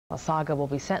Saga will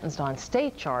be sentenced on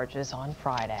state charges on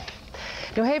Friday.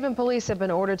 New Haven police have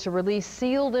been ordered to release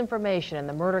sealed information in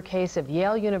the murder case of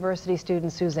Yale University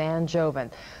student Suzanne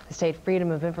Jovin. The State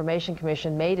Freedom of Information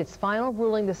Commission made its final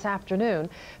ruling this afternoon.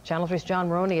 Channel 3's John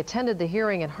Maroney attended the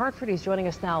hearing in Hartford. He's joining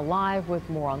us now live with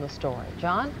more on the story.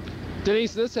 John?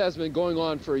 Denise, this has been going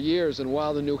on for years, and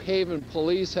while the New Haven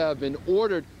police have been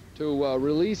ordered to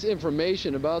release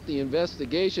information about the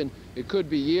investigation, it could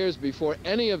be years before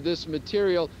any of this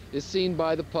material is seen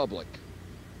by the public.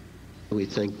 We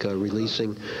think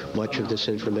releasing much of this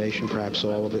information, perhaps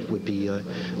all of it, would be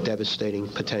devastating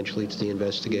potentially to the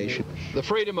investigation. The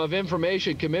Freedom of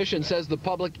Information Commission says the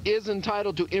public is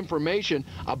entitled to information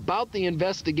about the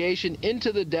investigation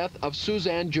into the death of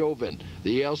Suzanne Jovin,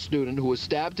 the Yale student who was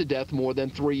stabbed to death more than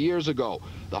 3 years ago.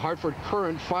 The Hartford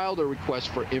Courant filed a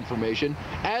request for information,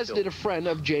 as did a friend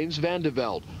of James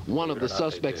Vandeveld, one of the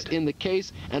suspects in the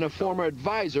case and a former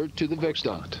advisor to the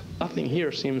victim. Nothing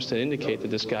here seems to indicate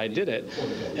that this guy did it.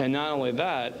 And not only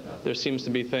that, there seems to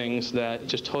be things that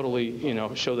just totally,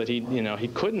 show that he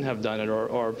couldn't have done it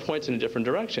or points in a different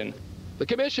direction. The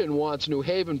commission wants New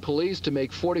Haven police to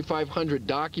make 4,500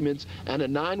 documents and a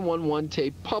 911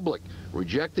 tape public,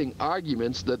 rejecting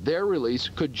arguments that their release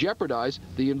could jeopardize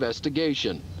the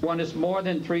investigation. When it's more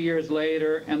than 3 years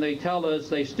later and they tell us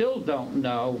they still don't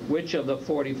know which of the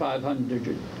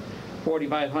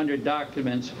 4,500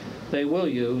 documents they will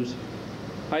use,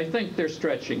 I think they're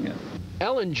stretching it.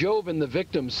 Ellen Jovin, the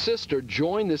victim's sister,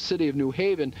 joined the city of New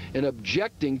Haven in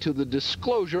objecting to the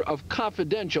disclosure of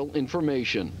confidential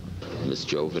information. Ms.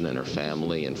 Jovin and her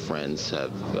family and friends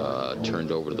have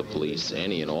turned over to the police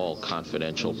any and all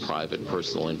confidential, private,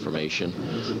 personal information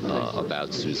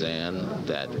about Suzanne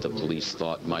that the police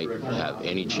thought might have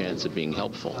any chance of being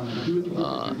helpful.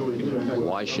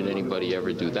 Why should anybody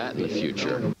ever do that in the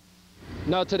future?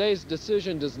 Now, today's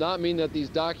decision does not mean that these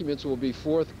documents will be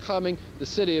forthcoming. The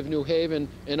city of New Haven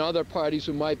and other parties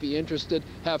who might be interested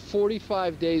have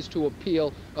 45 days to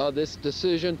appeal this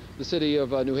decision. The city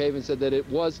of New Haven said that it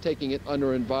was taking it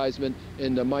under advisement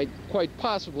and might quite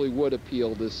possibly would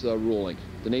appeal this ruling.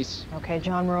 Denise? Okay,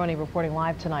 John Maroney reporting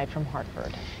live tonight from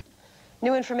Hartford.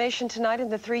 New information tonight in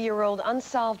the 3-year-old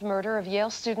unsolved murder of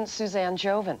Yale student Suzanne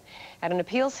Jovin. At an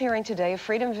appeals hearing today, a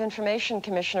Freedom of Information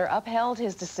Commissioner upheld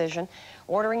his decision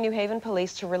ordering New Haven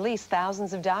police to release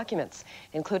thousands of documents,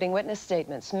 including witness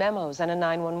statements, memos, and a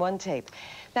 911 tape.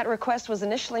 That request was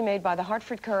initially made by the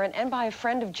Hartford Courant and by a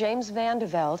friend of James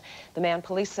Vandeveld, the man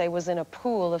police say was in a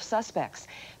pool of suspects.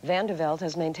 Vandeveld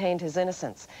has maintained his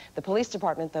innocence. The police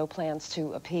department, though, plans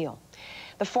to appeal.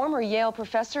 The former Yale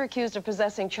professor accused of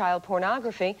possessing child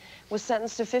pornography was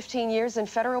sentenced to 15 years in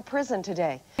federal prison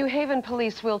today. New Haven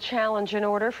police will challenge an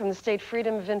order from the State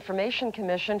Freedom of Information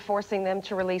Commission forcing them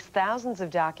to release thousands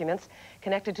of documents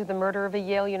connected to the murder of a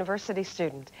Yale University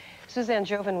student. Suzanne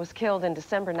Jovin was killed in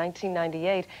December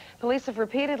 1998. Police have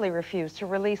repeatedly refused to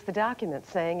release the documents,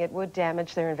 saying it would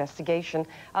damage their investigation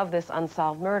of this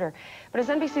unsolved murder. But as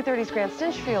NBC 30's Grant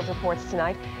Stinchfield reports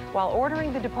tonight, while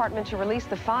ordering the department to release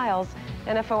the files,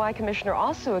 an FOI commissioner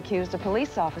also accused a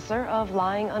police officer of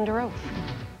lying under oath.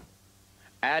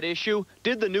 At issue,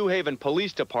 did the New Haven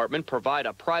Police Department provide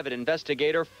a private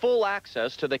investigator full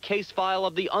access to the case file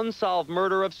of the unsolved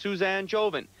murder of Suzanne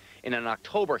Jovin? In an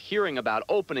October hearing about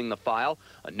opening the file,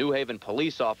 a New Haven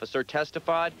police officer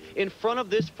testified in front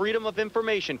of this Freedom of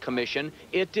Information Commission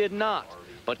it did not.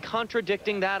 But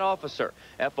contradicting that officer,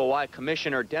 FOI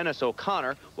Commissioner Dennis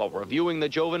O'Connor, while reviewing the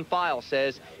Jovin file,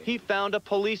 says he found a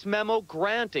police memo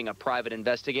granting a private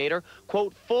investigator,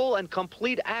 quote, full and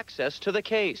complete access to the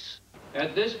case.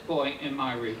 At this point in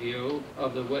my review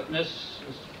of the witness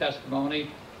testimony,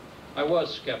 I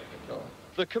was skeptical.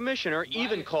 The commissioner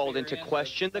even called into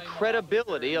question the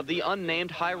credibility of the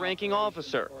unnamed high-ranking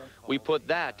officer. We put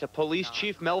that to Police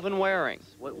Chief Melvin Waring.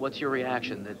 What's your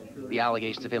reaction to the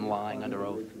allegations of him lying under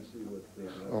oath?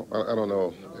 Well, I don't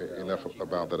know enough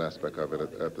about that aspect of it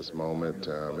at this moment.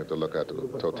 We have to look at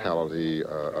the totality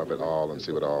of it all and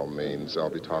see what it all means. I'll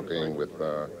be talking with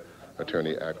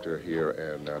attorney actor here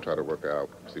and try to work out,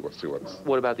 see what's.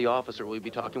 What about the officer? Will you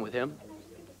be talking with him?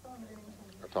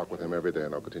 I talk with him every day,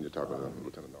 and I'll continue to talk with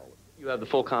Lieutenant Norwood. You have the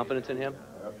full confidence in him?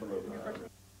 Absolutely.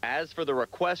 As for the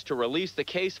request to release the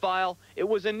case file, it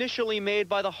was initially made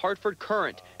by the Hartford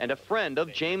Courant and a friend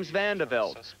of James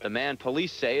Vandeveld, the man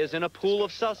police say is in a pool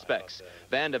of suspects.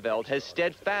 Vandeveld has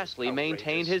steadfastly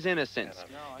maintained his innocence.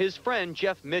 His friend,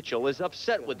 Jeff Mitchell, is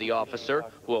upset with the officer,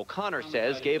 who O'Connor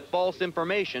says gave false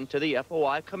information to the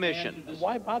FOI Commission.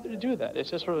 Why bother to do that?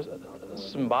 It's just sort of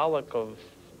symbolic of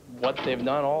what they've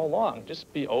done all along.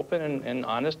 Just be open and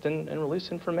honest and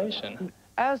release information.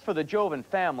 As for the Jovin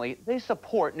family, they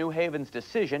support New Haven's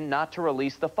decision not to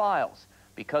release the files.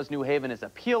 Because New Haven is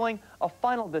appealing, a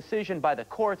final decision by the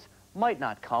courts might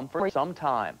not come for some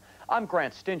time. I'm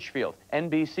Grant Stinchfield,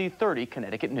 NBC 30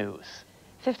 Connecticut News.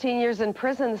 15 years in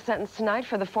prison sentenced tonight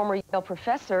for the former Yale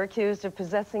professor accused of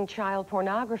possessing child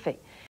pornography.